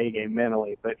have your A game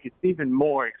mentally, but it's even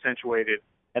more accentuated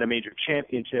at a major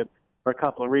championship for a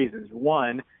couple of reasons.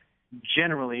 One,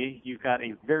 generally, you've got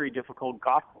a very difficult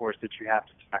golf course that you have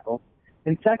to tackle.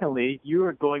 And secondly, you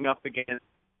are going up against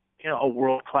a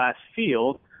world-class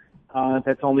field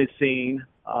that's only seen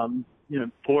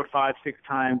 4, 5, 6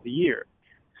 times a year.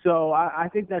 So I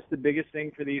think that's the biggest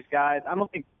thing for these guys. I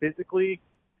don't think physically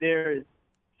they're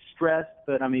stressed,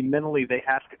 but I mean mentally they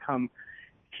have to come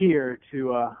here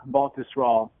to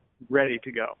Baltusrol ready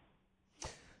to go.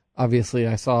 Obviously,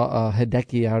 I saw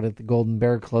Hideki out at the Golden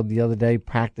Bear Club the other day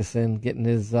practicing, getting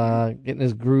his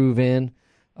groove in.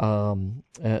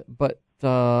 But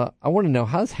I want to know,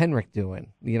 how's Henrik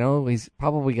doing? He's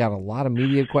probably got a lot of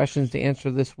media questions to answer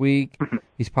this week.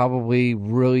 He's probably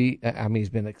really,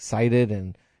 he's been excited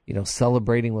and,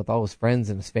 celebrating with all his friends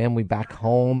and his family back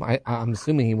home. I'm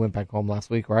assuming he went back home last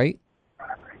week, right?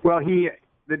 Well,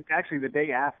 actually the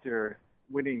day after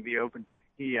winning the Open,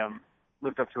 he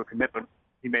lived up to a commitment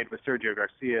he made with Sergio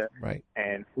Garcia, right,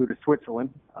 and flew to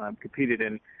Switzerland, competed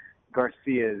in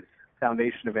Garcia's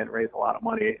foundation event, raised a lot of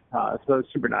money, so it was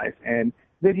super nice. And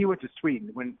then he went to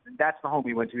Sweden. That's the home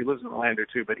he went to. He lives in Orlando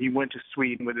too, but he went to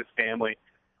Sweden with his family,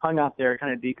 hung out there,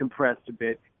 kind of decompressed a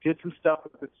bit, did some stuff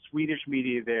with the Swedish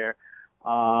media there,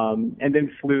 and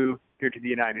then flew here to the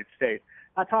United States.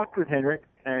 I talked with Henrik,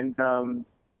 and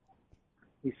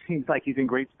he seems like he's in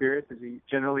great spirits, as he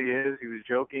generally is. He was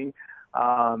joking.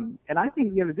 And I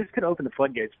think, this could open the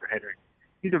floodgates for Henrik.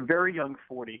 He's a very young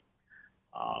 40,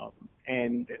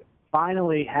 and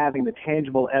finally having the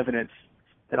tangible evidence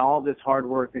that all this hard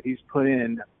work that he's put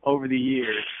in over the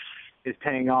years is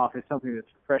paying off is something that's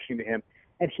refreshing to him.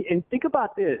 And think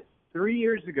about this. 3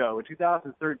 years ago, in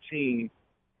 2013,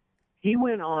 he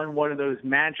went on one of those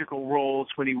magical rolls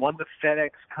when he won the FedEx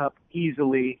Cup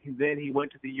easily. Then he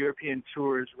went to the European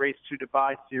Tour's Race to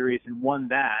Dubai series and won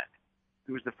that.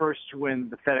 He was the first to win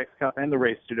the FedEx Cup and the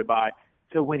Race to Dubai.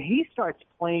 So when he starts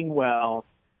playing well,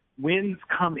 wins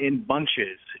come in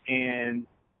bunches. And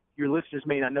your listeners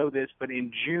may not know this, but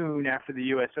in June after the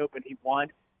U.S. Open, he won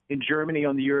in Germany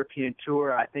on the European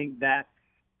Tour. I think that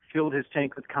filled his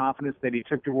tank with confidence that he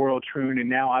took to World Troon, and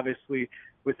now obviously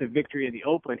with the victory in the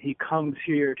Open, he comes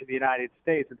here to the United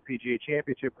States at the PGA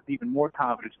Championship with even more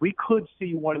confidence. We could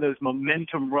see one of those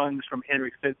momentum runs from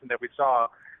Henrik Stenson that we saw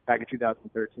back in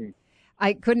 2013.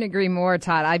 I couldn't agree more,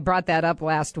 Todd. I brought that up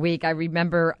last week. I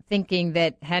remember thinking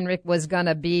that Henrik was going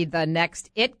to be the next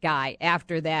it guy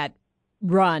after that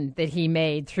run that he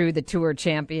made through the Tour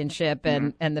Championship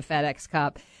and the FedEx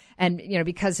Cup. And,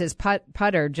 because his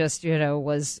putter just,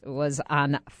 was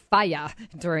on fire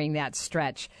during that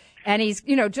stretch. And he's,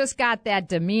 just got that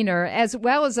demeanor, as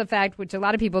well as the fact, which a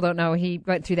lot of people don't know, he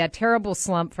went through that terrible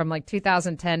slump from like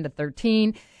 2010 to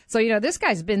 13. So, this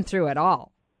guy's been through it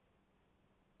all.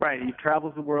 Right. He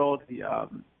travels the world.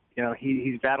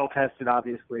 He's battle tested,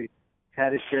 obviously. He's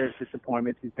had his share of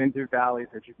disappointments. He's been through valleys,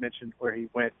 as you've mentioned, where he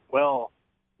went well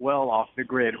off the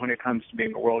grid when it comes to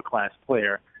being a world-class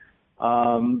player.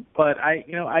 But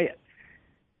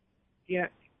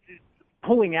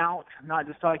pulling out, not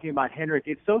just talking about Henrik,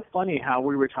 it's so funny how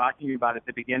we were talking about at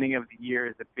the beginning of the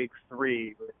year the big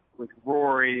three with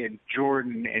Rory and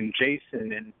Jordan and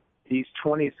Jason and these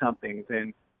 20-somethings,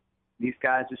 and these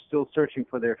guys are still searching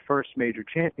for their first major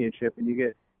championship, and you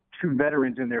get two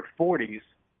veterans in their 40s,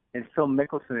 and Phil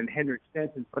Mickelson and Henrik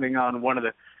Stenson putting on one of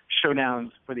the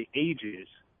showdowns for the ages.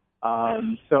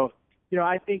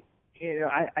 I think,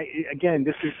 again,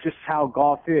 this is just how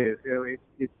golf is.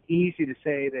 It's easy to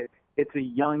say that it's a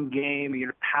young game,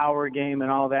 a power game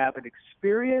and all that, but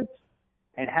experience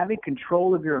and having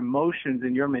control of your emotions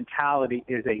and your mentality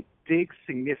is a big,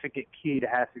 significant key to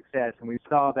have success, and we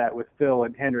saw that with Phil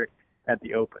and Henrik at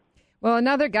the Open. Well,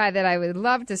 another guy that I would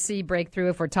love to see break through,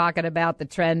 if we're talking about the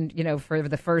trend, for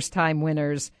the first-time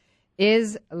winners,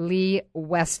 is Lee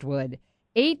Westwood.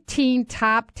 18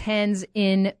 top 10s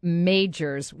in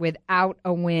majors without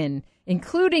a win,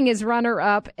 including his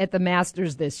runner-up at the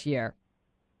Masters this year.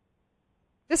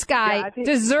 This guy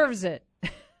deserves it.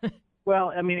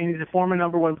 Well, he's a former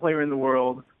number one player in the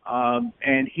world,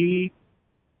 and he,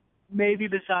 maybe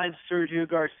besides Sergio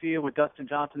Garcia with Dustin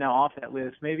Johnson now off that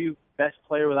list, maybe best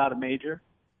player without a major.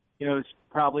 It's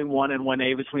probably 1 and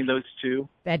 1A between those two.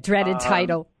 That dreaded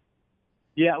title.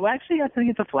 Yeah, well, actually, I think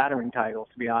it's a flattering title,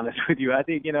 to be honest with you. I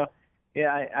think,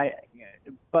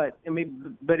 but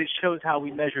it shows how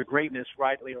we measure greatness,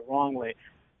 rightly or wrongly,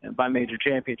 by major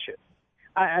championships.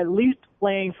 At least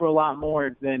playing for a lot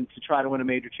more than to try to win a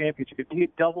major championship. If you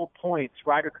get double points,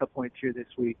 Ryder Cup points here this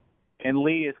week, and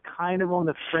Lee is kind of on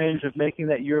the fringe of making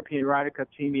that European Ryder Cup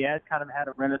team. He has kind of had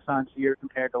a renaissance year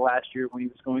compared to last year when he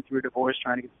was going through a divorce,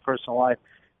 trying to get his personal life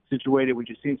situated, which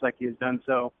it seems like he has done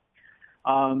so.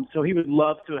 So he would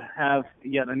love to have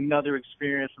yet another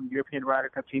experience from the European Ryder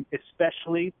Cup team,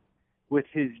 especially with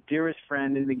his dearest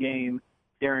friend in the game,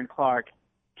 Darren Clarke,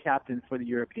 captain for the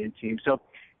European team. So,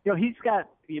 he's got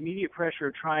the immediate pressure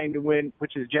of trying to win,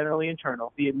 which is generally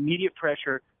internal, the immediate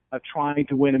pressure of trying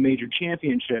to win a major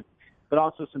championship, but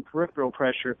also some peripheral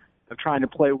pressure of trying to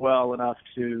play well enough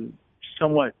to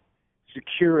somewhat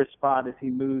secure a spot as he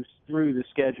moves through the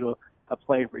schedule of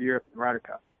playing for Europe and Ryder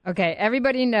Cup. Okay,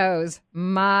 everybody knows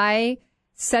my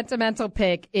sentimental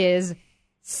pick is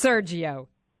Sergio.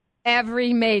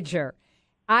 Every major.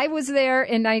 I was there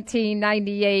in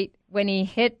 1998 when he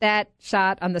hit that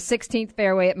shot on the 16th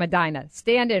fairway at Medina,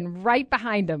 standing right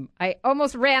behind him. I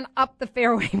almost ran up the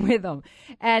fairway with him.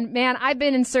 And, man, I've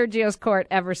been in Sergio's court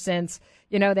ever since.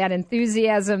 That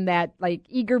enthusiasm, that,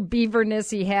 eager beaverness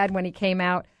he had when he came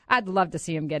out. I'd love to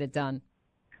see him get it done.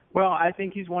 Well, I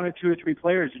think he's one of 2 or 3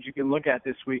 players that you can look at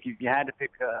this week. If you had to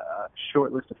pick a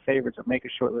short list of favorites or make a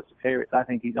short list of favorites, I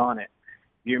think he's on it.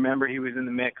 You remember he was in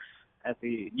the mix at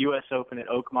the U.S. Open at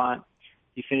Oakmont.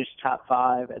 He finished top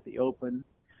 5 at the Open.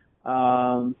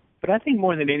 But I think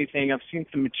more than anything, I've seen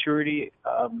some maturity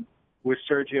with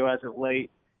Sergio as of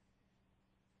late.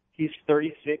 He's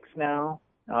 36 now.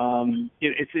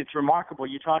 It's remarkable.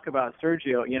 You talk about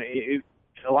Sergio,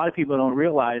 a lot of people don't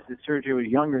realize that Sergio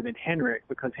is younger than Henrik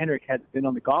because Henrik hasn't been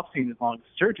on the golf scene as long as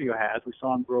Sergio has. We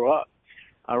saw him grow up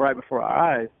right before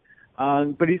our eyes.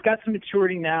 But he's got some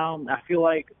maturity now. I feel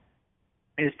like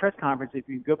in his press conference, if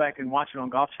you go back and watch it on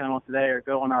Golf Channel today or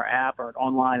go on our app or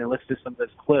online and listen to some of those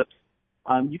clips,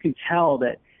 you can tell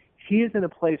that he is in a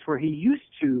place where he used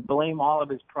to blame all of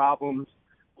his problems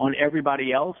on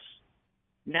everybody else.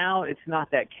 Now it's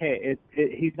not that case.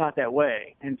 He's not that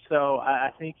way. And so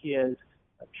I think he has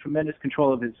tremendous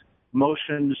control of his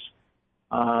emotions.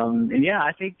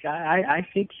 I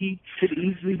think he could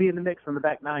easily be in the mix on the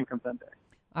back nine come Sunday.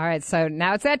 All right, so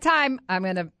now it's that time. I'm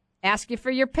going to ask you for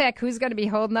your pick. Who's going to be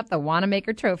holding up the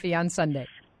Wanamaker Trophy on Sunday?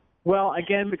 Well,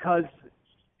 again, because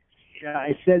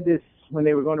I said this when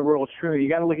they were going to Royal Troon, you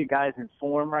got to look at guys in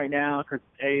form right now because,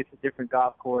 A, it's a different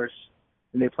golf course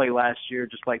than they played last year,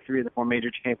 just like 3 of the 4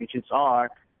 major championships are.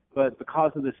 But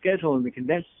because of the schedule and the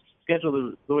condensed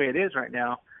schedule the way it is right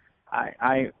now,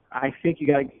 I think you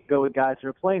got to go with guys that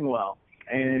are playing well.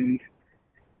 And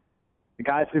the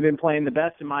guys who've been playing the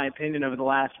best, in my opinion, over the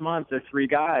last month are 3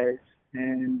 guys,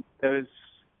 and that's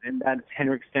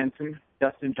Henrik Stenson,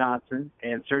 Dustin Johnson,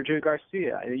 and Sergio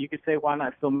Garcia. You could say, why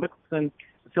not Phil Mickelson?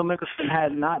 Phil Mickelson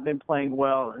had not been playing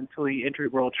well until he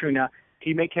entered World True. Now,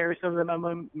 he may carry some of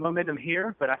the momentum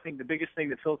here, but I think the biggest thing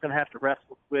that Phil's going to have to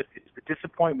wrestle with is the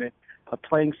disappointment of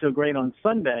playing so great on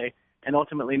Sunday and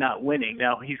ultimately not winning.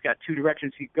 Now, he's got 2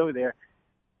 directions he can go there.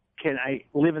 Can I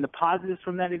live in the positives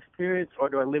from that experience, or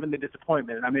do I live in the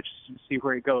disappointment? And I'm interested to see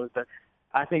where he goes. But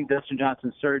I think Dustin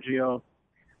Johnson, Sergio,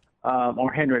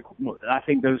 or Henrik, I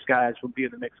think those guys will be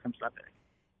in the mix come Sunday.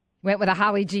 Went with a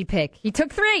Holly G pick. He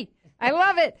took 3. I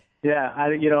love it. Yeah,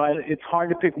 it's hard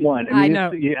to pick one. I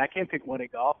know. I can't pick one in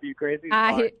golf. Are you crazy?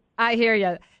 I hear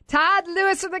you. Todd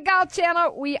Lewis of the Golf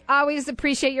Channel, we always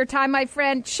appreciate your time, my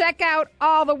friend. Check out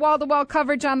all the wall-to-wall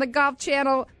coverage on the Golf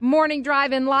Channel, Morning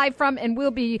Drive and live from, and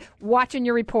we'll be watching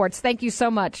your reports. Thank you so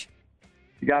much.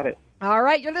 You got it. All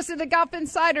right, you're listening to Golf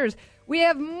Insiders. We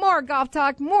have more golf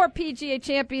talk, more PGA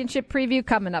Championship preview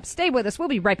coming up. Stay with us. We'll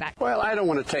be right back. Well, I don't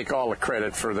want to take all the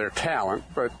credit for their talent,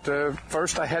 but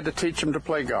first I had to teach them to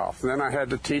play golf. Then I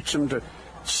had to teach them to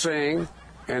sing,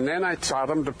 and then I taught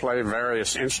them to play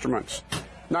various instruments,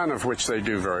 none of which they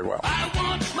do very well. I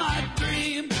want my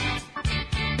dream.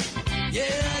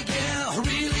 Yeah,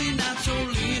 really not so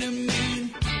lean and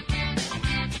mean.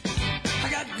 I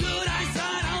got good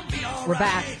eyesight, I'll be all right. We're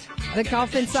back. The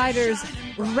Golf Insiders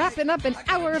wrapping up an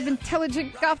hour of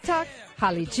intelligent golf talk.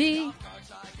 Holly G,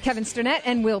 Kevin Sternett,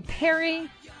 and Will Perry.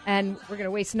 And we're going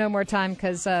to waste no more time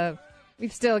because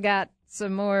we've still got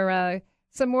some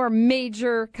more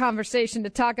major conversation to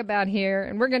talk about here.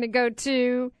 And we're going to go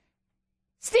to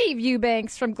Steve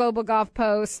Eubanks from Global Golf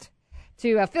Post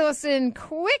to fill us in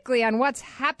quickly on what's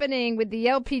happening with the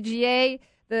LPGA,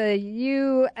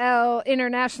 the UL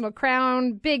International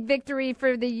Crown, big victory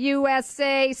for the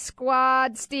USA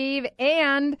squad, Steve,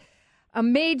 and a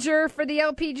major for the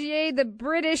LPGA,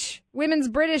 the Women's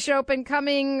British Open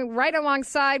coming right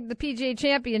alongside the PGA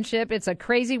Championship. It's a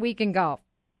crazy week in golf.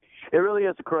 It really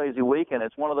is a crazy week, and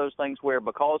it's one of those things where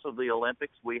because of the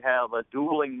Olympics, we have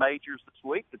dueling majors this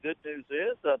week. The good news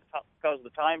is because of the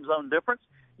time zone difference,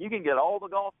 you can get all the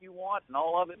golf you want and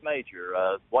all of it major.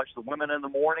 Watch the women in the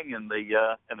morning and the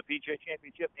PGA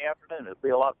Championship in the afternoon. It'll be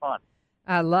a lot of fun.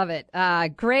 I love it.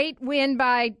 Great win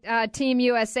by Team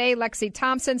USA. Lexi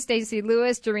Thompson, Stacey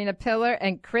Lewis, Jarena Pillar,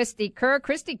 and Christy Kerr.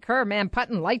 Christy Kerr, man,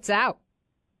 putting lights out.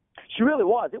 She really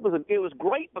was. It was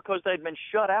great because they'd been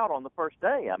shut out on the first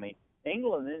day. I mean,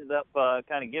 England ended up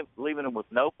leaving them with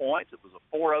no points. It was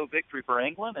a 4-0 victory for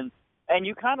England, and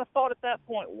you kind of thought at that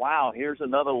point, wow, here's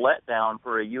another letdown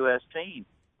for a U.S. team.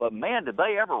 But man, did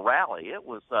they ever rally! It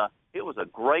was a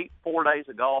great 4 days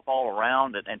of golf all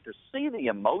around, and to see the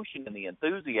emotion and the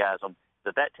enthusiasm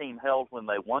that team held when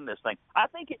they won this thing, I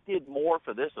think it did more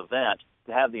for this event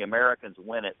to have the Americans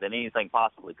win it than anything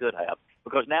possibly could have.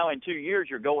 Because now in 2 years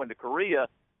you're going to Korea,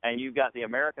 and you've got the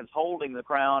Americans holding the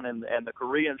crown and the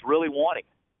Koreans really wanting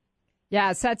it. Yeah,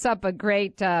 it sets up a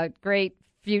great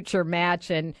future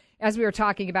match. And as we were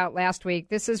talking about last week,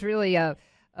 this is really a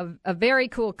very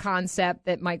cool concept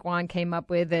that Mike Whan came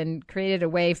up with and created a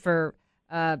way for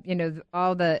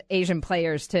all the Asian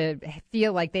players to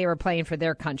feel like they were playing for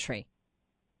their country.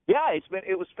 Yeah,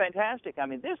 it was fantastic. I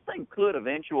mean, this thing could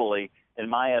eventually, in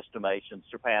my estimation,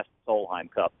 surpass the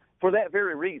Solheim Cup for that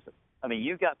very reason. I mean,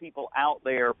 you've got people out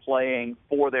there playing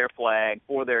for their flag,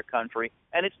 for their country,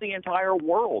 and it's the entire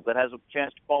world that has a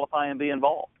chance to qualify and be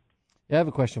involved. Yeah, I have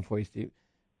a question for you, Steve.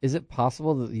 Is it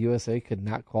possible that the USA could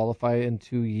not qualify in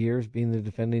 2 years, being the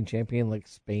defending champion like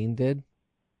Spain did?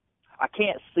 I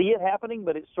can't see it happening,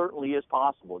 but it certainly is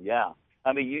possible, yeah.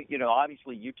 I mean,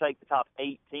 obviously you take the top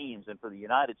 8 teams, and for the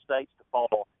United States to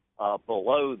fall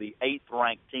below the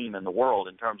 8th-ranked team in the world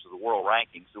in terms of the world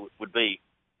rankings, it would be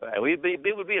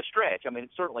a stretch. I mean,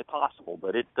 it's certainly possible,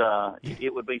 but it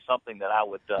would be something that I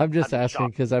would. I'm just asking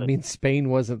because, I mean, Spain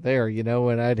wasn't there,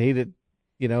 and I'd hate it.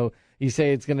 You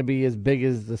say it's going to be as big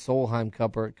as the Solheim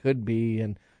Cup, or it could be,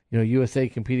 and, USA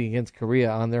competing against Korea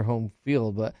on their home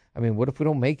field. But, I mean, what if we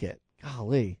don't make it?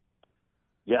 Golly.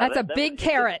 Yeah, that's a big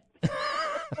carrot.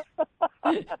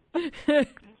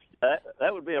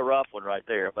 That would be a rough one right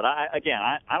there. But I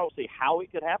don't see how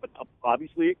it could happen.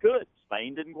 Obviously, it could.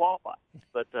 Spain didn't qualify,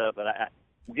 but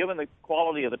given the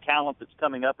quality of the talent that's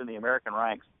coming up in the American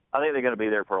ranks, I think they're going to be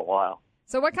there for a while.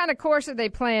 So what kind of course are they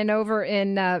playing over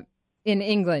in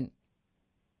England?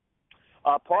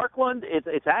 Parkland,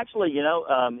 it's actually,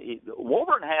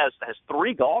 Woburn has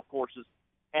 3 golf courses,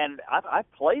 and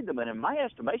I've played them, and in my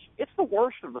estimation, it's the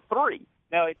worst of the 3.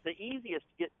 Now, it's the easiest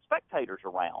to get spectators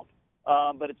around,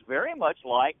 but it's very much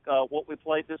like what we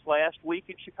played this last week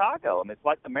in Chicago. I mean, it's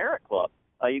like the Merritt Club.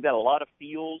 You've got a lot of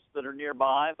fields that are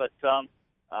nearby, but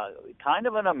kind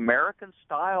of an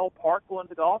American-style Parkland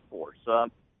golf course.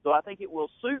 So I think it will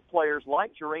suit players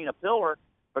like Jarena Pillar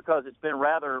because it's been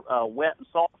rather wet and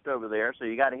soft over there, so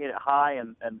you got to hit it high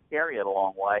and carry it a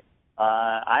long way.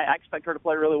 I expect her to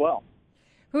play really well.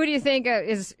 Who do you think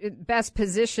is best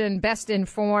positioned, best in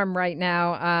form right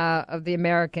now of the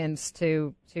Americans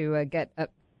to get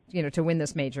to win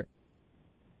this major?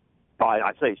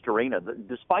 I'd say it's Jarena,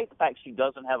 despite the fact she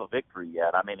doesn't have a victory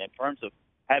yet. I mean, in terms of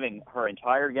having her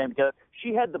entire game together,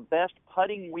 she had the best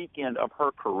putting weekend of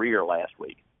her career last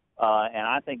week. And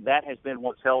I think that has been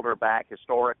what's held her back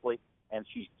historically, and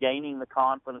she's gaining the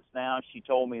confidence now. She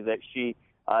told me that she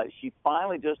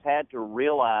finally just had to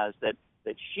realize that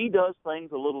she does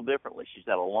things a little differently. She's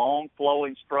got a long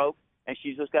flowing stroke, and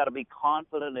she's just got to be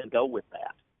confident and go with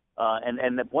that.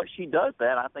 And that once she does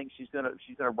that, I think she's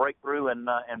gonna break through and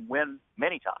win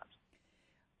many times.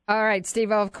 All right, Steve.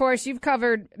 Well, of course, you've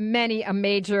covered many a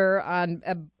major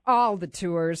on all the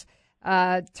tours.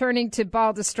 Turning to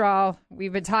Baltusrol,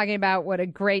 we've been talking about what a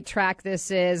great track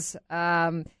this is.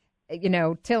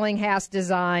 Tillinghast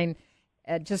design,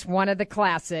 just one of the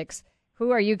classics.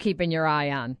 Who are you keeping your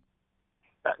eye on?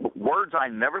 Words I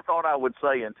never thought I would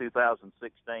say in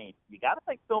 2016. You got to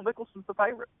think Phil Mickelson's the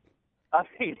favorite. I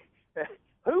mean,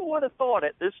 who would have thought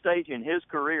at this stage in his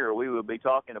career we would be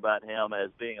talking about him as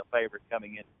being a favorite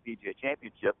coming into the PGA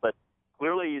Championship? But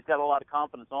clearly he's got a lot of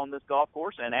confidence on this golf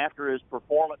course, and after his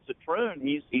performance at Troon,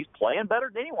 he's playing better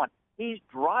than anyone. He's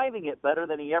driving it better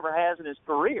than he ever has in his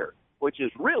career, which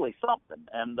is really something.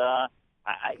 And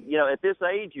at this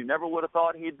age, you never would have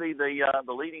thought he'd be the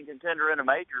leading contender in a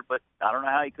major, but I don't know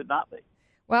how he could not be.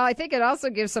 Well, I think it also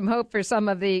gives some hope for some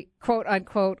of the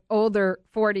quote-unquote older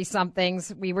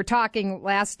 40-somethings. We were talking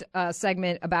last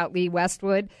segment about Lee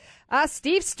Westwood.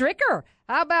 Steve Stricker,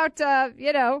 how about,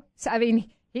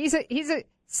 he's a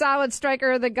solid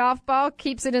striker of the golf ball,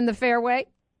 keeps it in the fairway.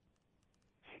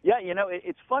 Yeah,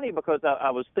 it's funny because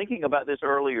I was thinking about this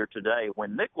earlier today.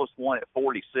 When Nicklaus won at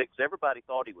 46, everybody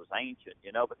thought he was ancient,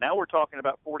 but now we're talking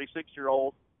about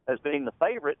 46-year-olds as being the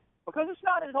favorite because it's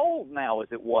not as old now as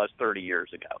it was 30 years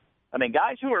ago. I mean,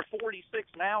 guys who are 46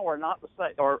 now are not the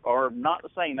same, are not the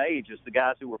same age as the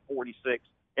guys who were 46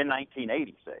 in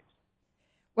 1986.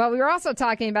 Well, we were also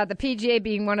talking about the PGA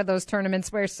being one of those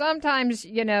tournaments where sometimes,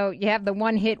 you have the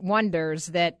one-hit wonders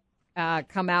that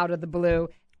come out of the blue.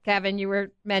 Kevin, you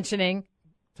were mentioning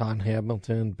Tom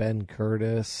Hamilton, Ben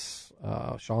Curtis,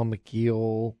 Sean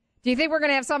McKeel. Do you think we're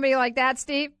going to have somebody like that,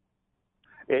 Steve?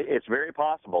 It's very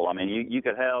possible. I mean, you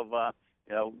could have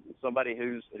somebody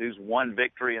who's won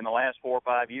victory in the last 4 or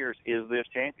 5 years is this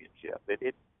championship.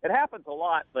 It happens a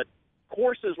lot, but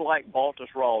courses like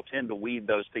Baltusrol tend to weed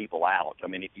those people out. I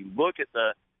mean, if you look at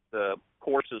the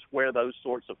courses where those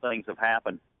sorts of things have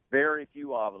happened, very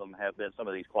few of them have been some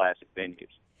of these classic venues.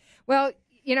 Well,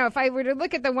 if I were to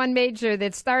look at the one major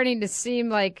that's starting to seem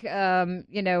like,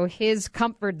 his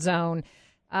comfort zone,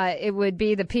 it would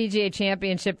be the PGA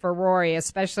Championship for Rory,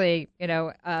 especially,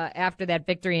 after that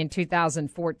victory in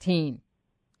 2014.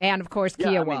 And, of course,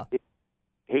 Kiowa.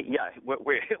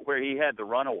 Where he had the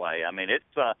runaway. I mean,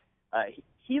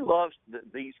 he loves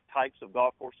these types of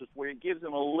golf courses where it gives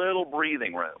him a little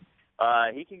breathing room.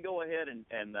 He can go ahead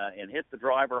and hit the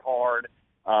driver hard,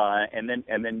 and then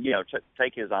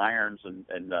take his irons and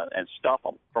stuff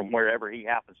them from wherever he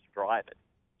happens to drive it.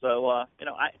 So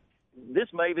this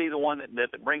may be the one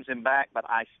that brings him back, but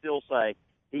I still say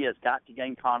he has got to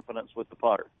gain confidence with the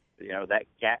putter. That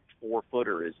gapped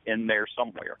 4-footer is in there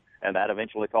somewhere, and that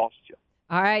eventually costs you.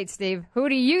 All right, Steve. Who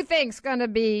do you think's going to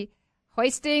be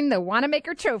hoisting the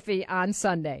Wanamaker Trophy on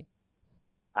Sunday?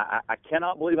 I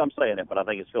cannot believe I'm saying it, but I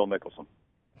think it's Phil Mickelson.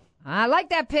 I like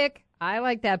that pick.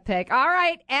 All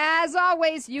right. As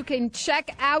always, you can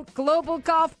check out Global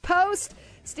Golf Post.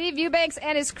 Steve Eubanks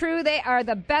and his crew, they are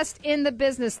the best in the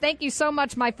business. Thank you so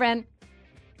much, my friend.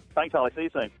 Thanks, Holly. See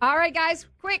you soon. All right, guys.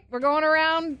 Quick, we're going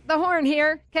around the horn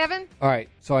here. Kevin? All right.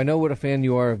 So I know what a fan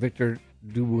you are of Victor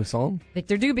Dubuisson.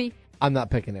 Victor Duby. I'm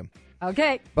not picking him.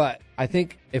 Okay. But I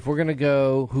think if we're going to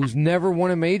go who's never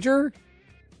won a major,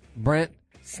 Brent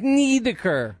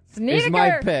Snedeker is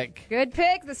my pick. Good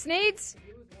pick. The Sneeds.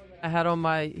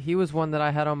 He was one that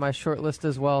I had on my short list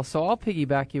as well, so I'll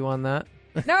piggyback you on that.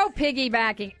 No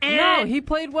piggybacking. No, he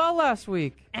played well last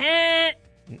week.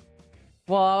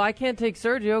 Well, I can't take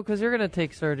Sergio because you're going to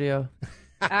take Sergio.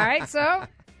 All right, so how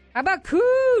about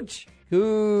Cooch?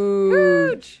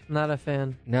 Cooch. Not a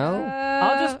fan. No?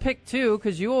 I'll just pick 2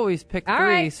 because you always pick 3,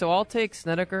 right. so I'll take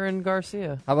Snedeker and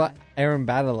Garcia. How about Aaron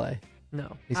Baddeley?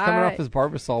 No. He's coming All off right. his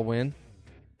Barbasol win.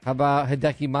 How about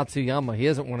Hideki Matsuyama? He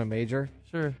hasn't won a major.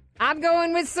 Sure. I'm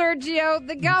going with Sergio.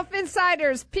 The Golf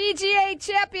Insiders PGA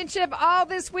Championship all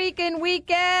this week and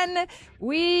weekend.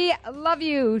 We love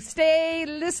you. Stay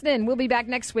listening. We'll be back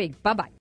next week. Bye-bye.